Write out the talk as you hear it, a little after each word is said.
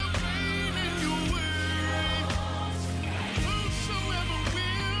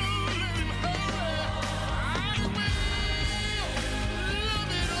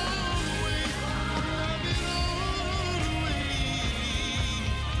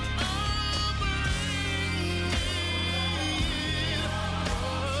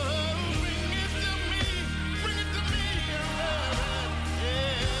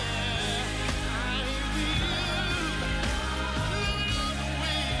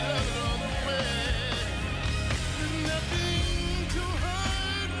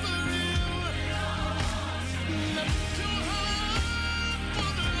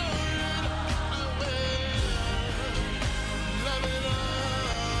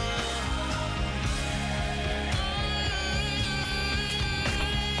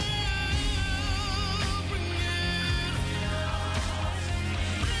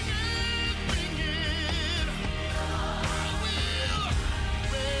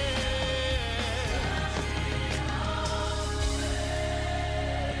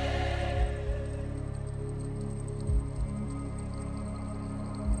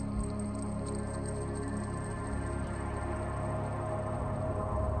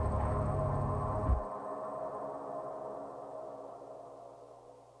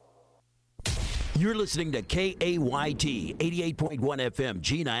You're listening to KAYT 88.1 FM,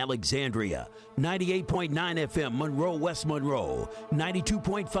 Gina, Alexandria, 98.9 FM, Monroe, West Monroe,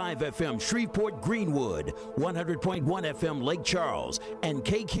 92.5 FM, Shreveport, Greenwood, 100.1 FM, Lake Charles, and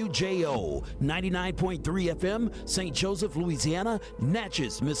KQJO 99.3 FM, St. Joseph, Louisiana,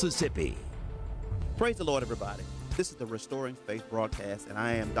 Natchez, Mississippi. Praise the Lord, everybody. This is the Restoring Faith broadcast, and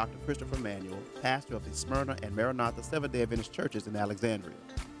I am Dr. Christopher Manuel, pastor of the Smyrna and Maranatha Seventh-day Adventist churches in Alexandria.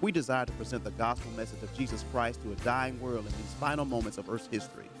 We desire to present the gospel message of Jesus Christ to a dying world in these final moments of Earth's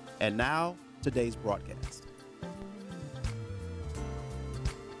history. And now, today's broadcast.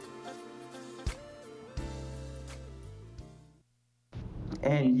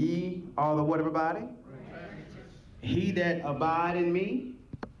 And ye are the what, everybody? He that abide in me,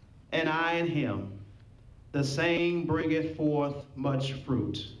 and I in him, the same bringeth forth much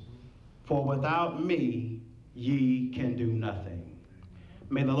fruit. For without me ye can do nothing.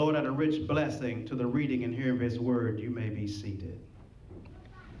 May the Lord add a rich blessing to the reading and hearing of his word. You may be seated.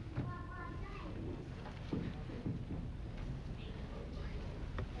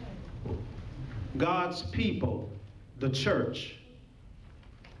 God's people, the church,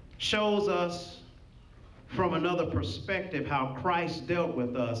 shows us from another perspective how Christ dealt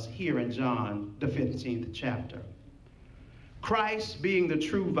with us here in John, the 15th chapter. Christ being the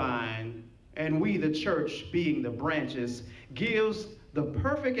true vine, and we, the church, being the branches, gives the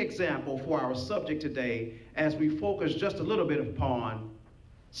perfect example for our subject today as we focus just a little bit upon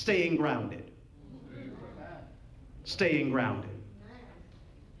staying grounded. Staying grounded.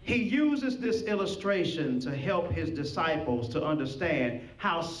 He uses this illustration to help his disciples to understand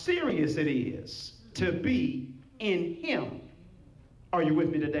how serious it is to be in him. Are you with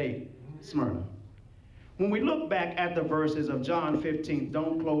me today, Smyrna? When we look back at the verses of John 15,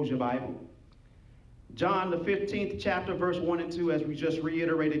 don't close your Bible. John the 15th chapter, verse 1 and 2, as we just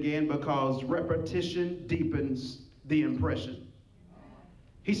reiterate again, because repetition deepens the impression.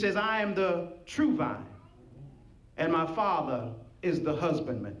 He says, I am the true vine, and my Father is the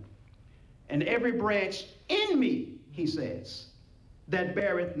husbandman. And every branch in me, he says, that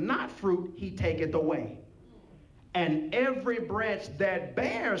beareth not fruit, he taketh away. And every branch that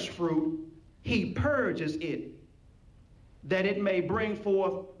bears fruit, he purges it, that it may bring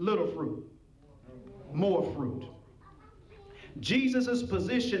forth little fruit, more fruit. Jesus'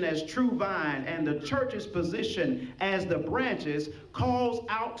 position as true vine and the church's position as the branches calls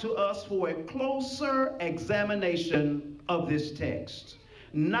out to us for a closer examination of this text.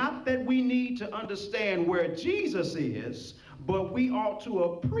 Not that we need to understand where Jesus is, but we ought to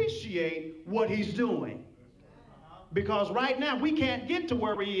appreciate what he's doing. Because right now we can't get to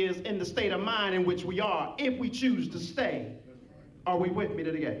where he is in the state of mind in which we are if we choose to stay. Are we with me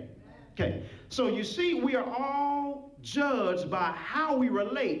today? Okay, so you see, we are all judged by how we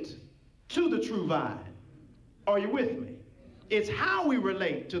relate to the true vine. Are you with me? It's how we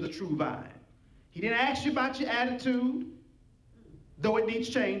relate to the true vine. He didn't ask you about your attitude, though it needs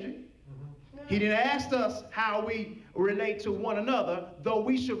changing. He didn't ask us how we relate to one another, though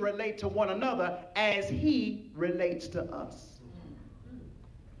we should relate to one another as he relates to us.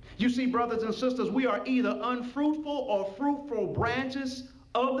 You see, brothers and sisters, we are either unfruitful or fruitful branches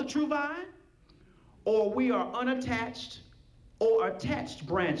of the true vine, or we are unattached or attached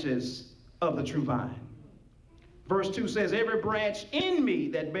branches of the true vine. Verse 2 says, every branch in me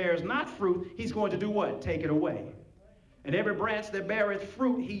that bears not fruit, he's going to do what? Take it away. And every branch that beareth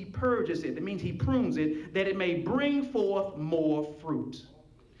fruit, he purges it. That means he prunes it, that it may bring forth more fruit.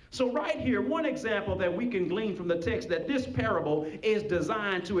 So right here, one example that we can glean from the text that this parable is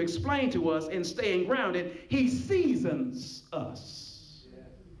designed to explain to us in staying grounded, he seasons us.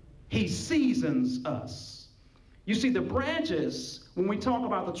 He seasons us. You see, the branches, when we talk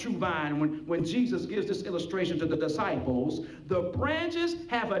about the true vine, when Jesus gives this illustration to the disciples, the branches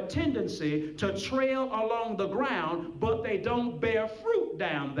have a tendency to trail along the ground, but they don't bear fruit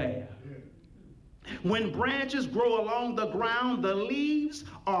down there. When branches grow along the ground, the leaves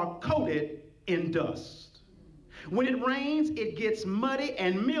are coated in dust. When it rains, it gets muddy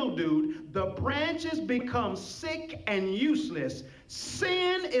and mildewed. The branches become sick and useless.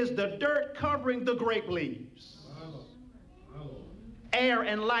 Sin is the dirt covering the grape leaves. Air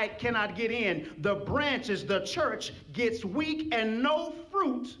and light cannot get in. The branches, the church, gets weak and no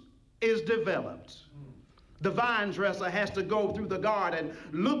fruit is developed. The vine dresser has to go through the garden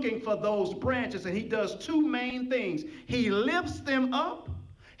looking for those branches, and he does two main things. He lifts them up,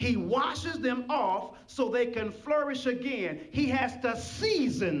 he washes them off so they can flourish again. He has to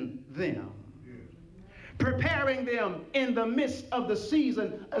season them, preparing them in the midst of the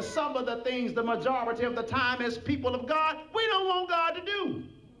season. Some of the things the majority of the time as people of God, we don't want God to do.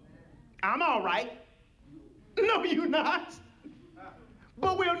 I'm all right. No, you're not.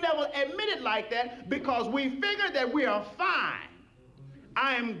 But we'll never admit it like that because we figure that we are fine.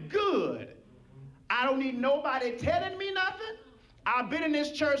 I am good. I don't need nobody telling me nothing. I've been in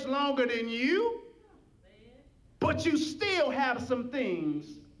this church longer than you, but you still have some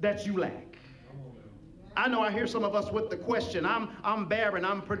things that you lack. I know I hear some of us with the question, I'm barren,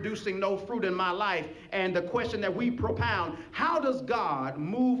 I'm producing no fruit in my life. And the question that we propound, how does God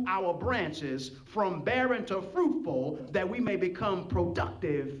move our branches from barren to fruitful that we may become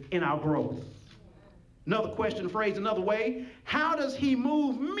productive in our growth? Another question phrased another way, how does he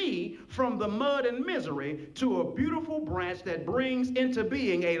move me from the mud and misery to a beautiful branch that brings into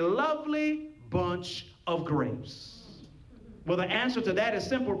being a lovely bunch of grapes? Well, the answer to that is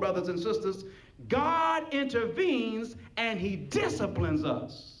simple, brothers and sisters. God intervenes and he disciplines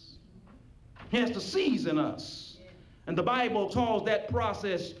us. He has to season us. And the Bible calls that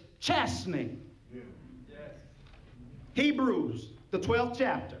process chastening. Hebrews, the 12th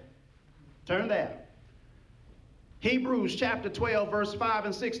chapter. Turn there. Hebrews chapter 12, verse 5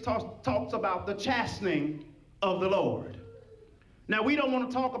 and 6 talks about the chastening of the Lord. Now, we don't want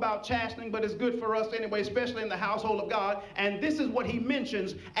to talk about chastening, but it's good for us anyway, especially in the household of God. And this is what he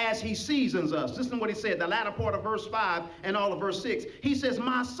mentions as he seasons us. Listen to what he said, the latter part of verse 5 and all of verse 6. He says,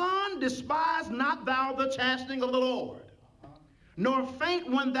 my son, despise not thou the chastening of the Lord, nor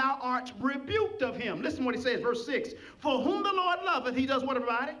faint when thou art rebuked of him. Listen to what he says, verse 6. For whom the Lord loveth, he does what,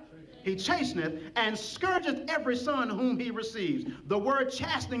 everybody? He chasteneth and scourgeth every son whom he receives. The word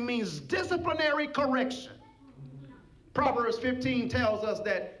chastening means disciplinary correction. Proverbs 15 tells us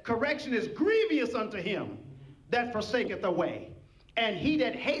that correction is grievous unto him that forsaketh the way, and he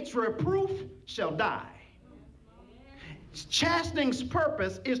that hates reproof shall die. Chastening's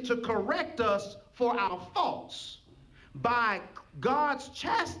purpose is to correct us for our faults. By God's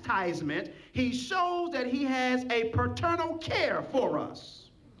chastisement, he shows that he has a paternal care for us.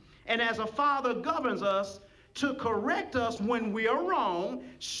 And as a father governs us, to correct us when we are wrong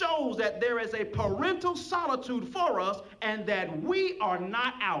shows that there is a parental solitude for us and that we are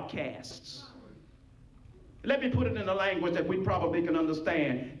not outcasts. Let me put it in a language that we probably can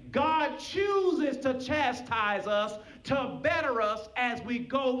understand. God chooses to chastise us to better us as we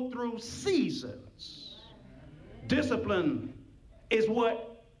go through seasons. Discipline is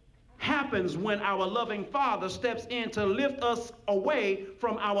what happens when our loving Father steps in to lift us away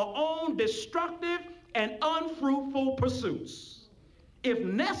from our own destructive and unfruitful pursuits. If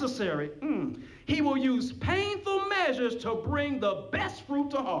necessary, he will use painful measures to bring the best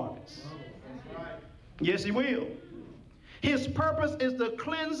fruit to harvest. Yes, he will. His purpose is to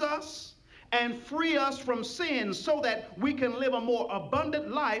cleanse us and free us from sin so that we can live a more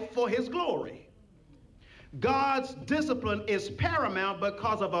abundant life for his glory. God's discipline is paramount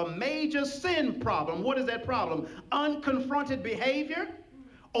because of a major sin problem. What is that problem? Unconfronted behavior,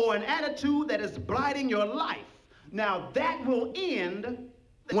 or an attitude that is blighting your life. Now that will end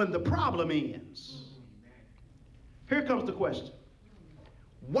when the problem ends. Here comes the question.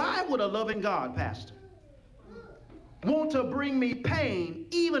 Why would a loving God, Pastor, want to bring me pain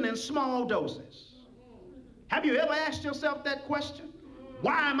even in small doses? Have you ever asked yourself that question?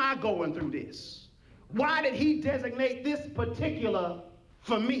 Why am I going through this? Why did he designate this particular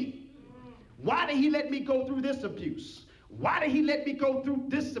for me? Why did he let me go through this abuse? Why did he let me go through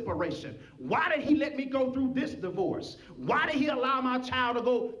this separation? Why did he let me go through this divorce? Why did he allow my child to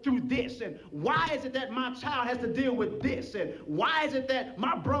go through this? And why is it that my child has to deal with this? And why is it that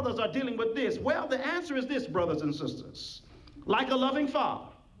my brothers are dealing with this? Well, the answer is this, brothers and sisters. Like a loving father,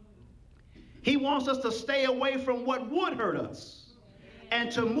 he wants us to stay away from what would hurt us and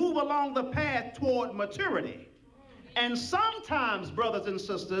to move along the path toward maturity. And sometimes, brothers and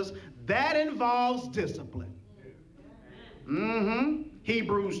sisters, that involves discipline.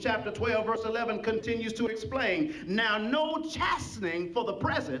 Hebrews chapter 12 verse 11 continues to explain, now no chastening for the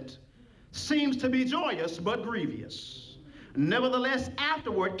present seems to be joyous but grievous. Nevertheless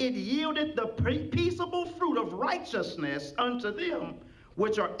afterward it yielded the peaceable fruit of righteousness unto them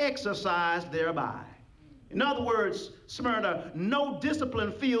which are exercised thereby. In other words, Smyrna, no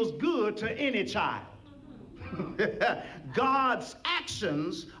discipline feels good to any child. God's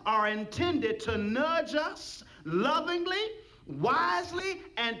actions are intended to nudge us lovingly, wisely,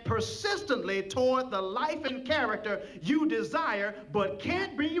 and persistently toward the life and character you desire but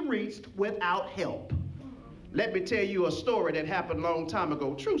can't be reached without help. Let me tell you a story that happened a long time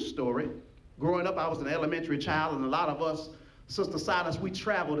ago. True story. Growing up, I was an elementary child, and a lot of us, Sister Silas, we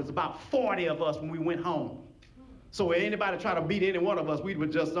traveled. It's about 40 of us when we went home. So if anybody try to beat any one of us, we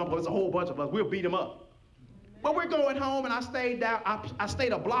would just dump. It's a whole bunch of us. We'll beat them up. Well, we're going home, and I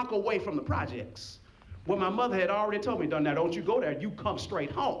stayed a block away from the projects. Well, my mother had already told me, now don't you go there, you come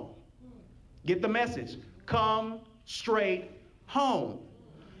straight home. Get the message. Come straight home.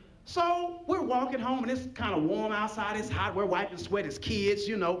 So we're walking home, and it's kind of warm outside. It's hot. We're wiping sweat as kids,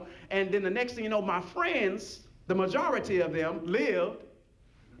 you know. And then the next thing you know, my friends, the majority of them, lived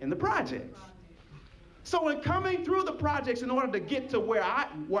in the projects. So in coming through the projects in order to get to where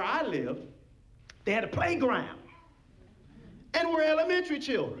I lived, they had a playground. And we're elementary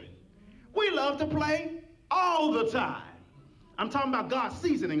children. We love to play all the time. I'm talking about God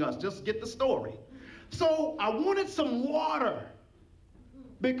seasoning us. Just get the story. So I wanted some water,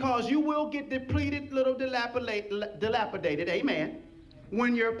 because you will get depleted, little dilapidated, amen,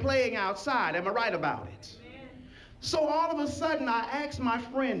 when you're playing outside. Am I right about it? Amen. So all of a sudden, I asked my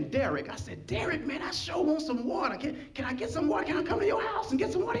friend Derek, I said, Derek, man, I sure want some water. Can I get some water? Can I come to your house and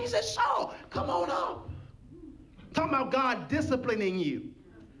get some water? He said, sure, come on up. Talking about God disciplining you.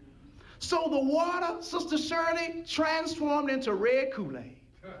 So the water, Sister Shirley, transformed into red Kool-Aid.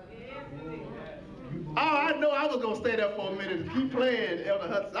 Oh, I know I was going to stay there for a minute and keep playing, Elder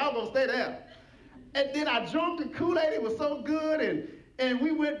Hudson. I was going to stay there. And then I drank the Kool-Aid. It was so good. And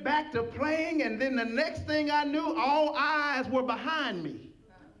we went back to playing. And then the next thing I knew, all eyes were behind me.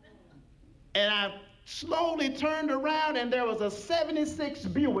 And I slowly turned around, and there was a 76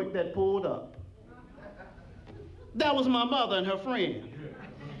 Buick that pulled up. That was my mother and her friend.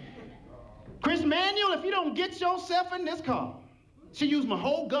 Chris Manuel, if you don't get yourself in this car, she used my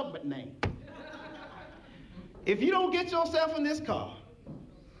whole government name. If you don't get yourself in this car,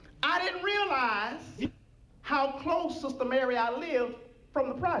 I didn't realize how close, Sister Mary, I lived from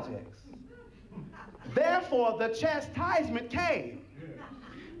the projects. Therefore, the chastisement came.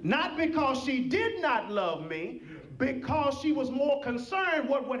 Not because she did not love me, because she was more concerned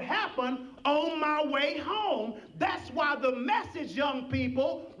what would happen on my way home. That's why the message, young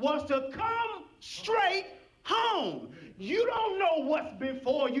people, was to come straight home. You don't know what's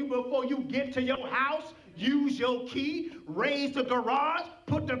before you get to your house. Use your key, raise the garage,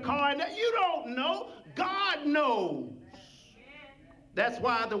 put the car in there. You don't know. God knows. That's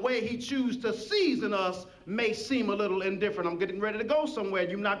why the way he chooses to season us may seem a little indifferent. I'm getting ready to go somewhere.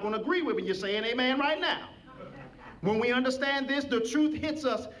 You're not going to agree with me. You're saying amen right now. When we understand this, the truth hits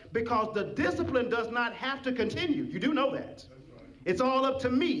us, because the discipline does not have to continue. You do know that. It's all up to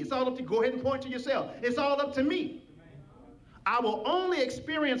me. It's all up to you. Go ahead and point to yourself. It's all up to me. I will only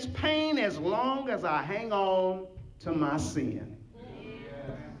experience pain as long as I hang on to my sin.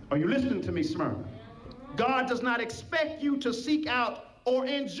 Are you listening to me, Smyrna? God does not expect you to seek out or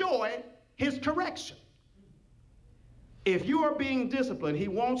enjoy his correction. If you are being disciplined, he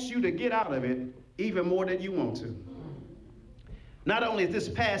wants you to get out of it even more than you want to. Not only is this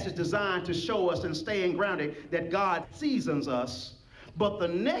passage designed to show us in staying grounded that God seasons us, but the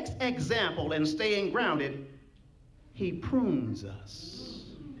next example in staying grounded, he prunes us.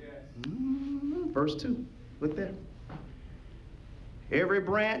 Verse 2, look there. Every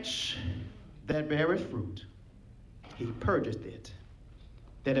branch that beareth fruit, he purgeth it,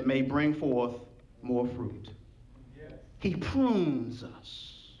 that it may bring forth more fruit. He prunes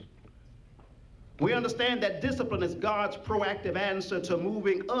us. We understand that discipline is God's proactive answer to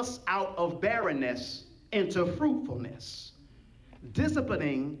moving us out of barrenness into fruitfulness.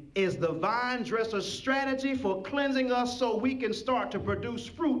 Disciplining is the vine dresser's strategy for cleansing us so we can start to produce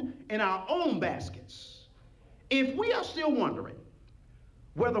fruit in our own baskets. If we are still wondering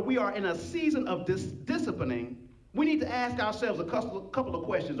whether we are in a season of disciplining, we need to ask ourselves a couple of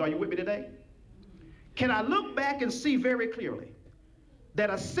questions. Are you with me today? Can I look back and see very clearly that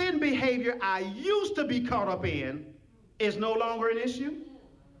a sin behavior I used to be caught up in is no longer an issue?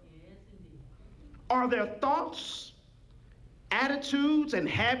 Are there thoughts, attitudes, and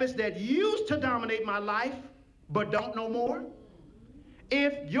habits that used to dominate my life but don't no more?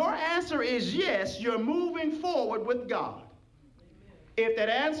 If your answer is yes, you're moving forward with God. If that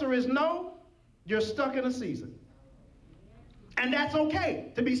answer is no, you're stuck in a season. And that's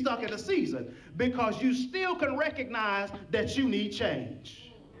okay to be stuck in a season, because you still can recognize that you need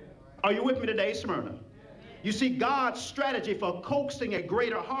change. Are you with me today, Smyrna? You see, God's strategy for coaxing a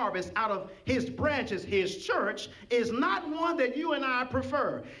greater harvest out of his branches, his church, is not one that you and I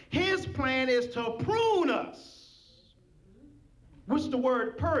prefer. His plan is to prune us, which the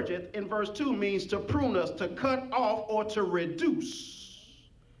word purgeth in verse 2 means to prune us, to cut off, or to reduce.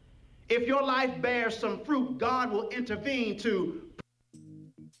 If your life bears some fruit, God will intervene to.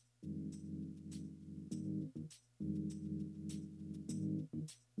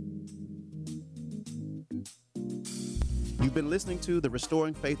 You've been listening to the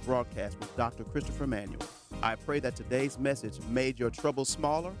Restoring Faith broadcast with Dr. Christopher Manuel. I pray that today's message made your troubles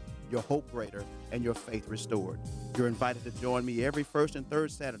smaller, your hope greater, and your faith restored. You're invited to join me every first and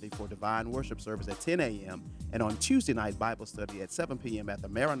third Saturday for Divine Worship Service at 10 a.m. and on Tuesday night Bible study at 7 p.m. at the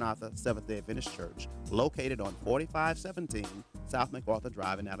Maranatha Seventh-day Adventist Church, located on 4517 South MacArthur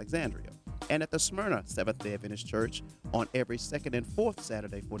Drive in Alexandria, and at the Smyrna Seventh-day Adventist Church on every second and fourth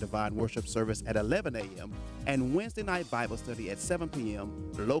Saturday for Divine Worship Service at 11 a.m. and Wednesday night Bible study at 7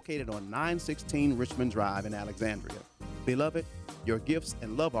 p.m. located on 916 Richmond Drive in Alexandria. Beloved, your gifts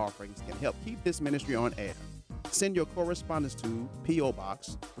and love offerings can help keep this ministry on air. Send your correspondence to P.O.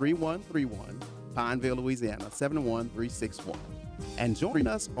 Box 3131, Pineville, Louisiana 71361. And join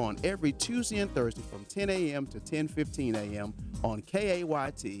us on every Tuesday and Thursday from 10 a.m. to 10:15 a.m. on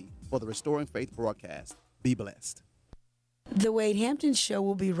KAYT for the Restoring Faith broadcast. Be blessed. The Wade Hampton Show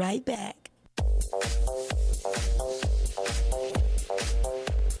will be right back.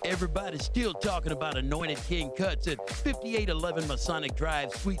 Everybody's still talking about Anointed King Cuts at 5811 Masonic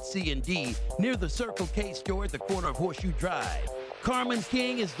Drive, Suite C and D, near the Circle K store at the corner of Horseshoe Drive. Carmen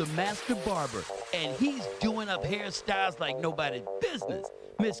King is the master barber, and he's doing up hairstyles like nobody's business.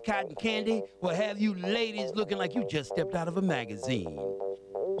 Miss Cotton Candy will have you ladies looking like you just stepped out of a magazine.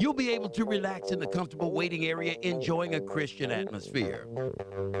 You'll be able to relax in the comfortable waiting area, enjoying a Christian atmosphere.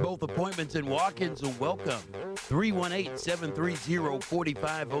 Both appointments and walk-ins are welcome.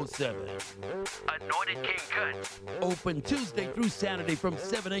 318-730-4507. Anointed King Cuts. Open Tuesday through Saturday from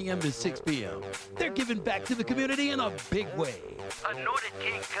 7 a.m. to 6 p.m. They're giving back to the community in a big way. Anointed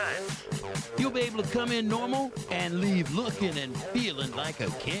King Cuts. You'll be able to come in normal and leave looking and feeling like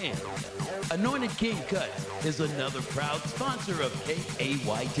a king. Anointed King Cuts is another proud sponsor of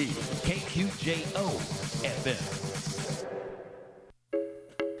KAYT, KQJO FM.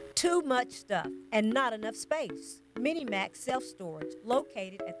 Too much stuff and not enough space. Minimax Self-Storage,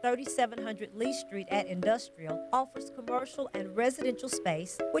 located at 3700 Lee Street at Industrial, offers commercial and residential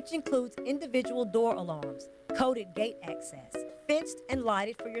space, which includes individual door alarms, coded gate access, fenced and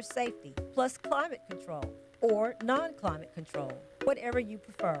lighted for your safety, plus climate control or non-climate control, whatever you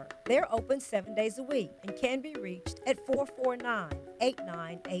prefer. They're open 7 days a week and can be reached at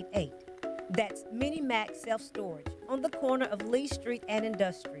 449-8988. That's Minimax Self-Storage on the corner of Lee Street and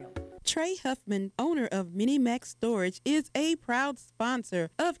Industrial. Trey Huffman, owner of Minimax Storage, is a proud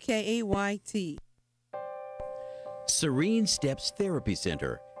sponsor of KAYT. Serene Steps Therapy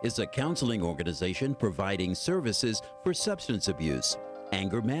Center is a counseling organization providing services for substance abuse,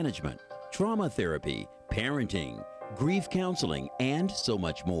 anger management, trauma therapy, parenting, grief counseling, and so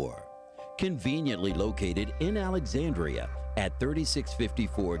much more. Conveniently located in Alexandria at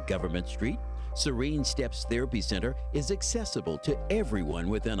 3654 Government Street, Serene Steps Therapy Center is accessible to everyone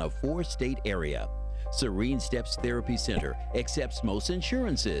within a 4-state area. Serene Steps Therapy Center accepts most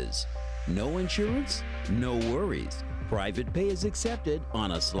insurances. No insurance? No worries. Private pay is accepted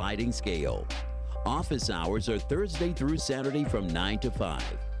on a sliding scale. Office hours are Thursday through Saturday from 9 to 5.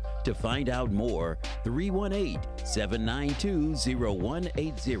 To find out more,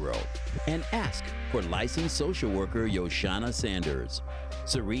 318-792-0180 and ask for licensed social worker Yoshana Sanders.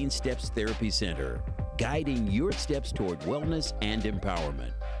 Serene Steps Therapy Center, guiding your steps toward wellness and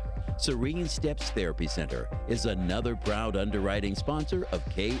empowerment. Serene Steps Therapy Center is another proud underwriting sponsor of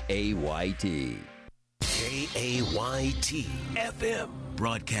KAYT. KAYT FM.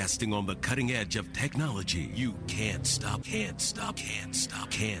 Broadcasting on the cutting edge of technology. You can't stop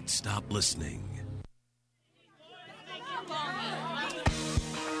listening.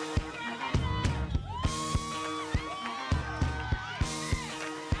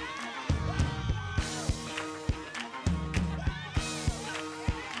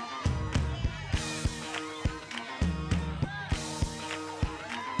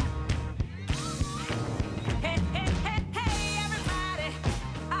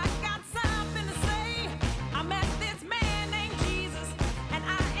 I met this man named Jesus, and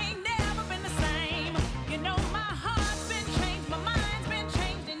I ain't never been the same.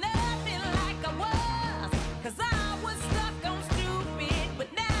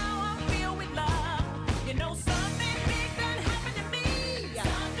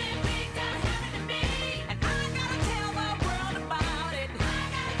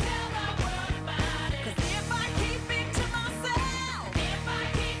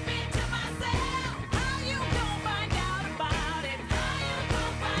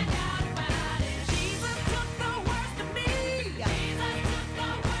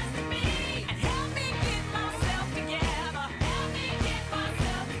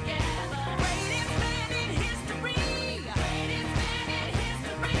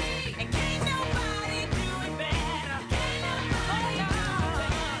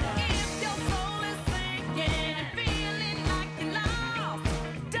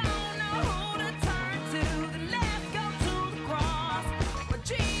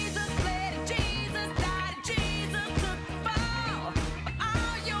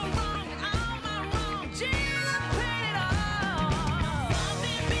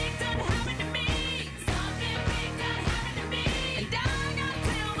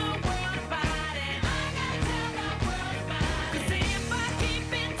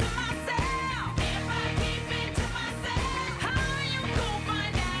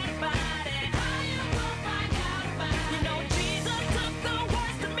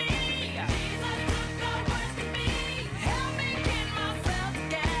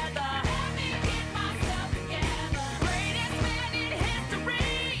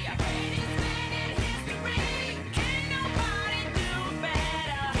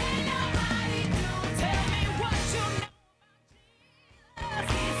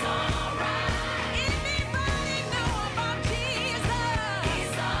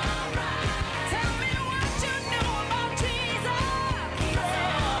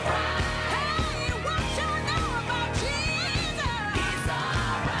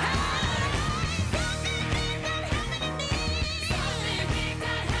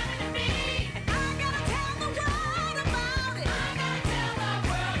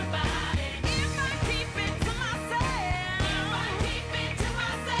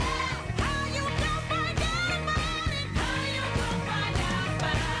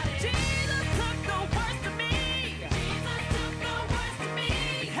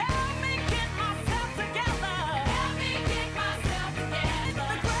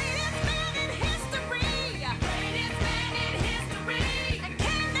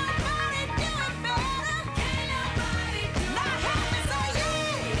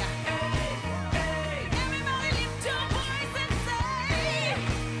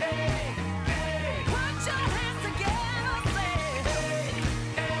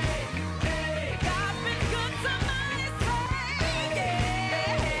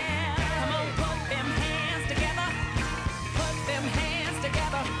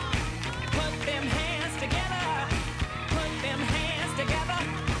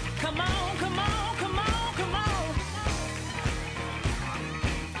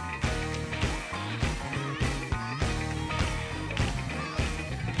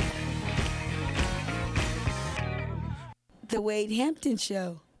 The Wade Hampton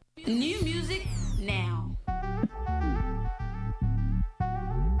Show. New music now.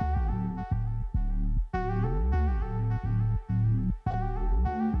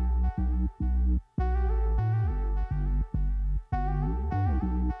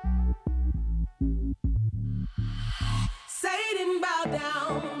 Satan, bow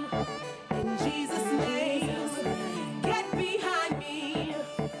down in Jesus' name. Get behind me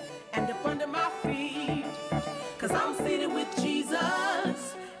and up under my feet. 'Cause I'm seated with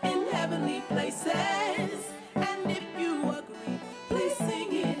Jesus in heavenly places. And if you agree, please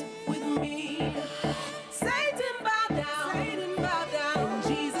sing it with me. Satan, bow down in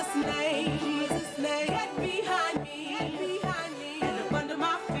Jesus' name. Get behind me and up under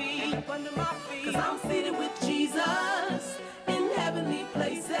my feet. 'Cause I'm seated with Jesus in heavenly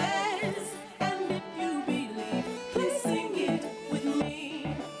places. And if you believe, please sing it with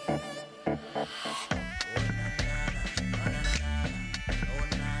me.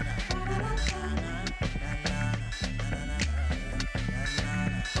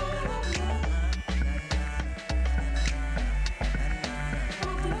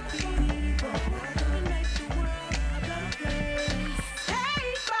 Hey,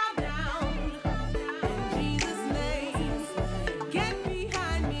 bow down in Jesus' name. Get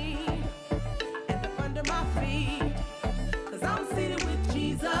behind me and up under my feet. 'Cause I'm seated with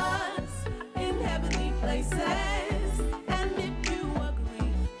Jesus in heavenly places. And if you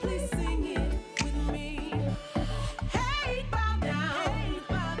agree, please sing it with me. Hey, bow down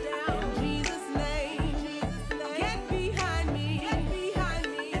in Jesus' name. Get behind me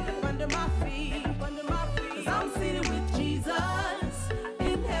and up under my feet. 'Cause I'm seated with Jesus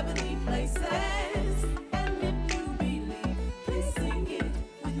in heavenly places. And if you believe, please sing it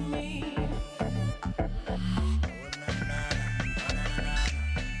with me.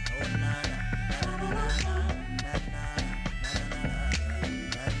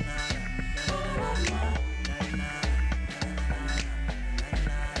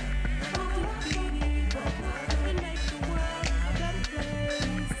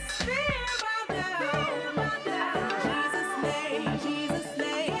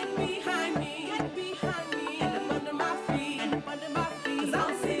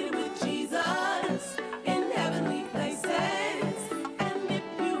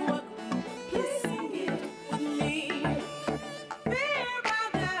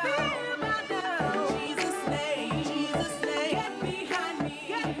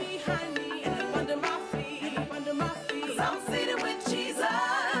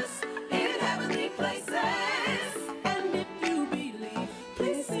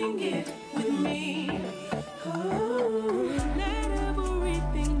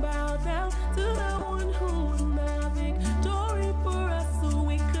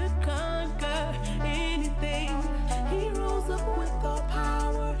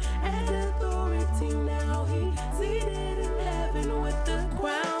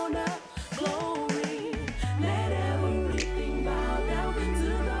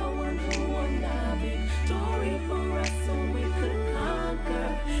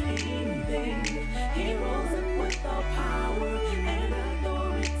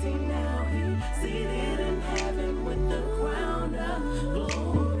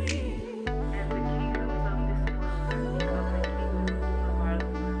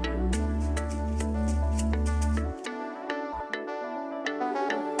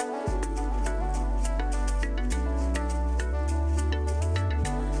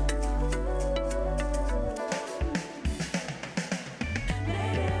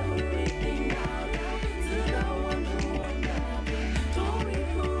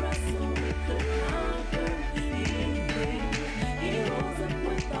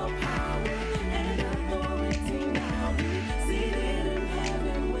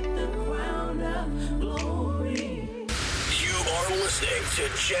 to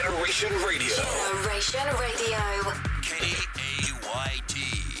Generation Radio. Generation Radio. KAYT,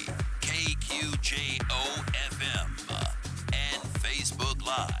 KQJO FM, and Facebook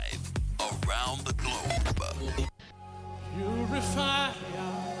Live around the globe. Purify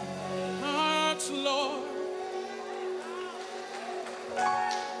our hearts, Lord.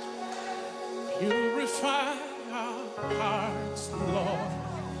 Purify our hearts, Lord.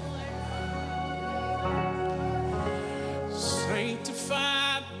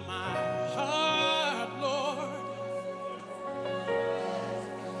 Sanctify my heart, Lord.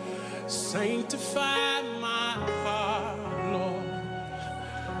 Sanctify my heart, Lord.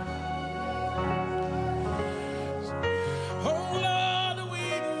 Oh, Lord, we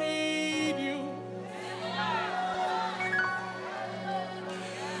need you.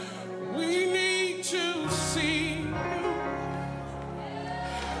 We need to see you.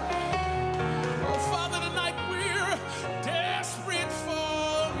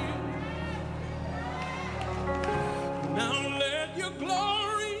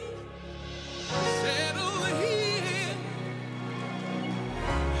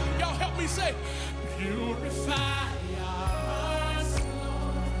 say, purify us,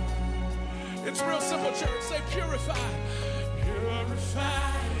 Lord. It's real simple, church. Say, purify. Purify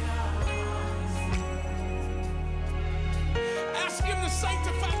us. Ask him to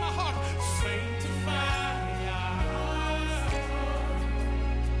sanctify my heart. Sanctify us.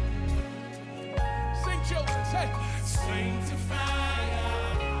 Sing, children. Say, sanctify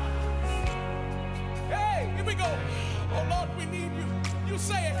us. Hey, here we go. Oh, Lord, we need you. You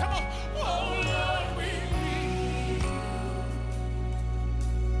say it. Come on. Oh, Lord.